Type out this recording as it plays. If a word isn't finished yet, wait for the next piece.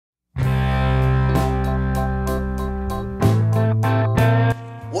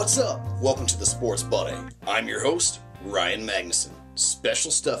What's up? Welcome to the Sports Buddaye. I'm your host, Ryan Magnuson.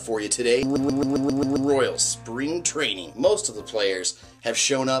 Special stuff for you today. Royal spring training. Most of the players have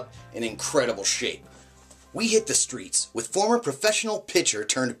shown up in incredible shape. We hit the streets with former professional pitcher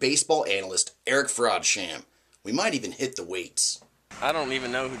turned baseball analyst Eric Frodsham. We might even hit the weights. I don't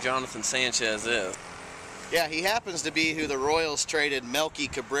even know who Jonathan Sanchez is. Yeah, he happens to be who the Royals traded Melky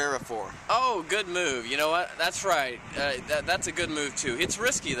Cabrera for. Oh, good move. You know what? That's right. That's a good move, too. It's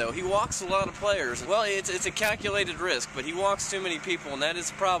risky, though. He walks a lot of players. Well, it's a calculated risk, but he walks too many people, and that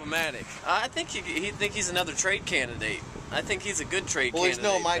is problematic. I think he's another trade candidate. I think he's a good trade candidate. Well, he's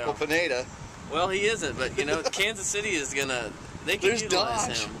no Michael Pineda. Well, he isn't, but, you know, Kansas City is going to... They can utilize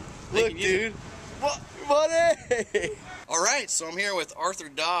Dodge. him. Look, dude. What, buddy? All right, so I'm here with Arthur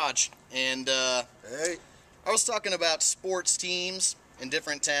Dodge, and, Hey. I was talking about sports teams in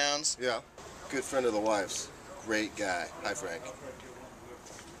different towns. Yeah. Good friend of the wife's. Great guy. Hi, Frank.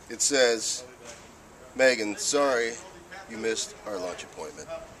 It says, Megan, sorry you missed our lunch appointment.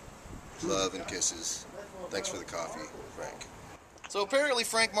 Love and kisses. Thanks for the coffee, Frank. So apparently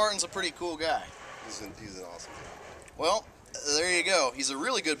Frank Martin's a pretty cool guy. He's an awesome guy. Well, there you go. He's a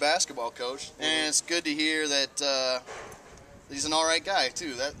really good basketball coach, and it's good to hear that he's an all right guy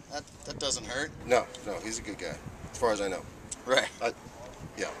too. That doesn't hurt. No, he's a good guy, as far as I know. Right.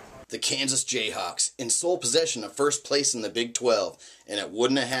 Yeah. The Kansas Jayhawks in sole possession of first place in the Big 12, and it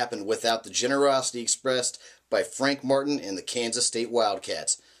wouldn't have happened without the generosity expressed by Frank Martin and the Kansas State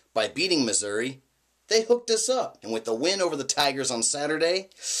Wildcats. By beating Missouri, they hooked us up, and with the win over the Tigers on Saturday,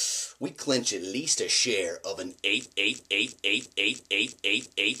 we clinch at least a share of an 8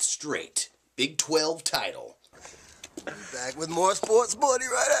 straight Big 12 title. Back with more Sports Buddy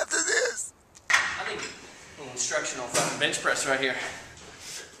right after this. I think a little instructional fucking bench press right here.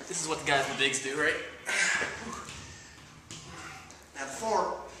 This is what the guys in the bigs do, right? Now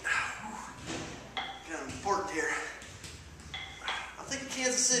before, kind of important here. I'm thinking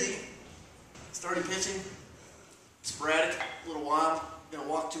Kansas City, starting pitching, sporadic, a little wild, gonna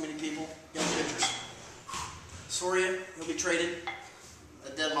walk too many people, young pitchers. Soria, he'll be traded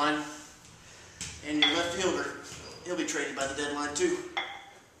at the deadline, and your left fielder, he'll be traded by the deadline too.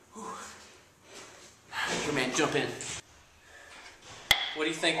 Whew. Here, man, jump in. What do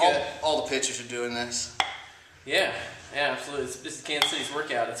you think? All the pitchers are doing this. Yeah, absolutely. This is Kansas City's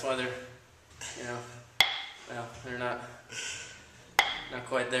workout. That's why they're, you know, well, they're not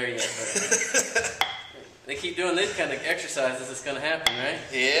quite there yet. But they keep doing these kind of exercises. It's going to happen, right?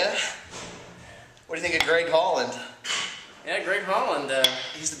 Yeah. What do you think of Greg Holland? Yeah, Greg Holland.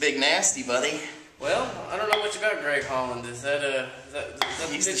 He's the big nasty, buddy. Well, I don't know much about Greg Holland. Is that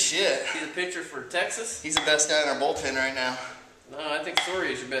He's the shit. He's a pitcher for Texas? He's the best guy in our bullpen right now. No, I think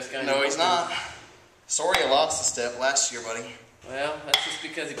Soria is your best guy in your No, he's bullpen. not. Soria lost a step last year, buddy. Well, that's just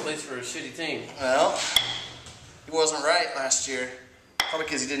because he plays for a shitty team. Well, he wasn't right last year. Probably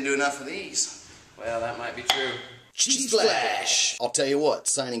because he didn't do enough of these. Well, that might be true. Cheese Flash! I'll tell you what,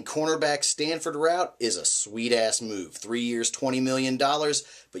 signing cornerback Stanford Route is a sweet-ass move. 3 years, $20 million.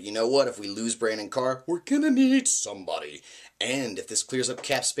 But you know what? If we lose Brandon Carr, we're gonna need somebody. And if this clears up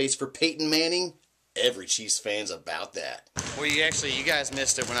cap space for Peyton Manning, every Chiefs fan's about that. Well, you guys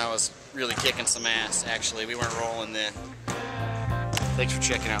missed it when I was really kicking some ass, actually. We weren't rolling then. Thanks for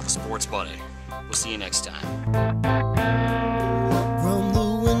checking out the Sports Buddaye. We'll see you next time.